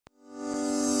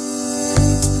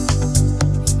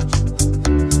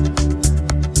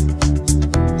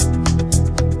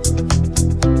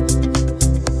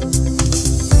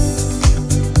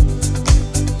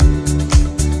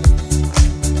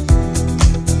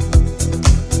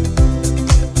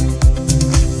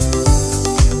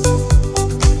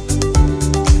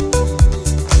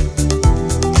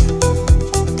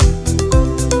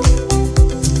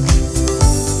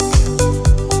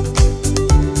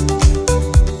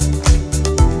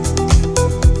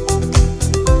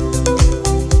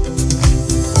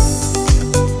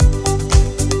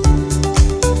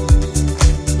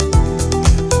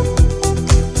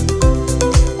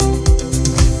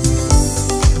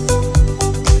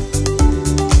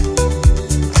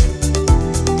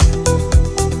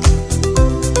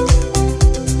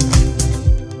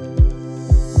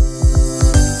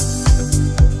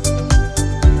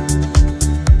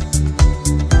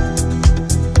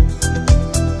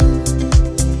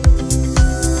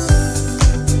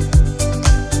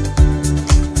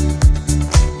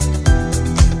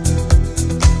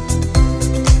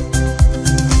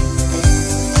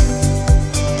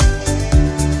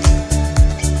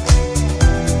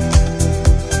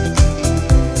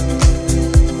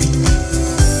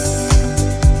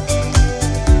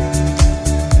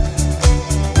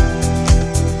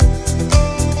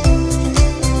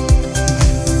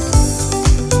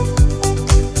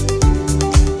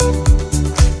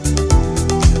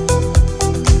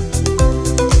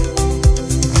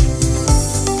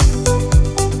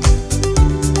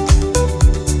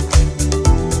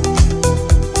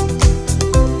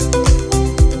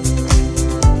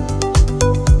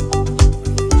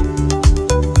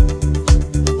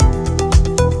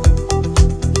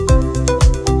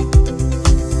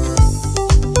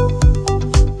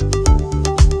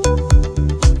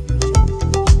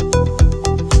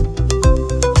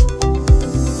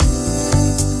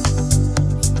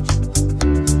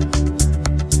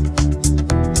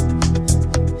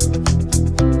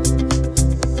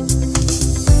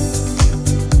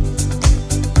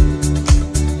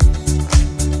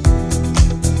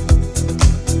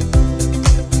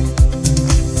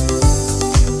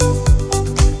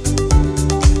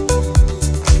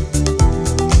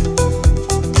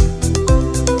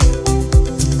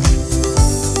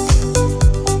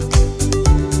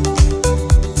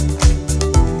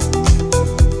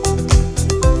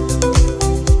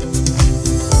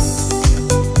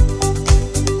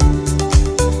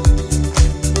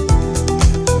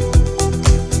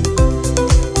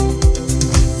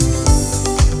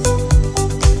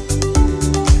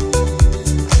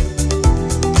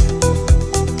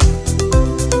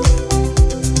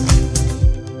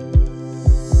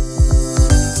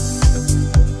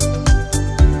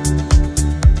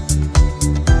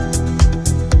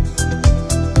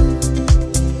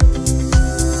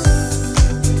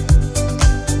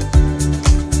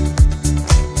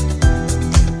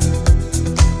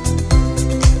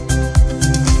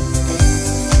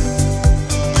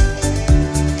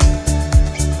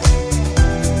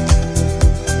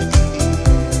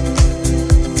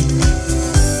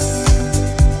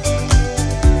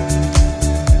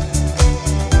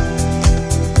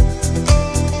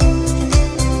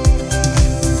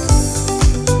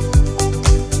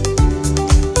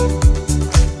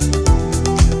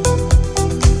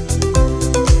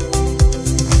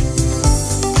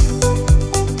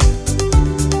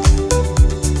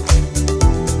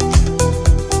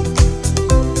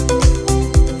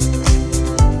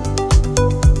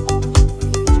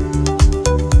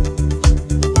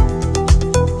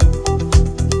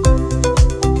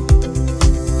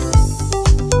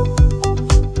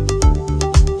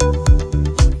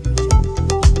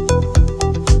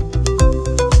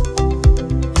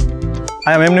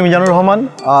am MD Mizanur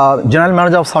Rahman, General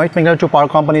Manager of Summit Meghnaghat 2 Power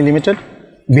Company Limited.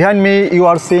 Behind me, you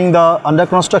are seeing the under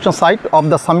construction site of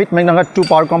the Summit Meghnaghat 2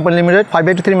 Power Company Limited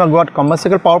 583 MW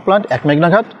combined power plant at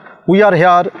Meghnaghat. We are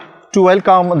here to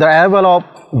welcome the arrival of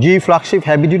GE flagship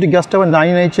heavy duty gas turbine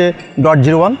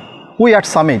 9HA.01. We at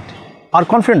Summit are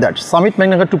confident that Summit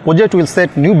Meghnaghat 2 project will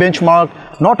set new benchmark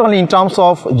not only in terms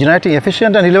of generating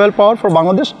efficient and reliable power for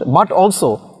Bangladesh, but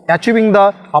also achieving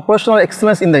the operational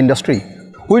excellence in the industry.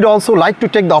 We'd also like to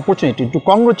take the opportunity to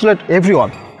congratulate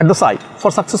everyone at the site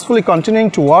for successfully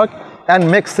continuing to work and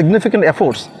make significant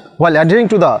efforts while adhering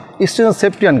to the stringent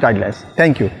safety and guidelines.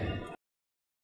 Thank you.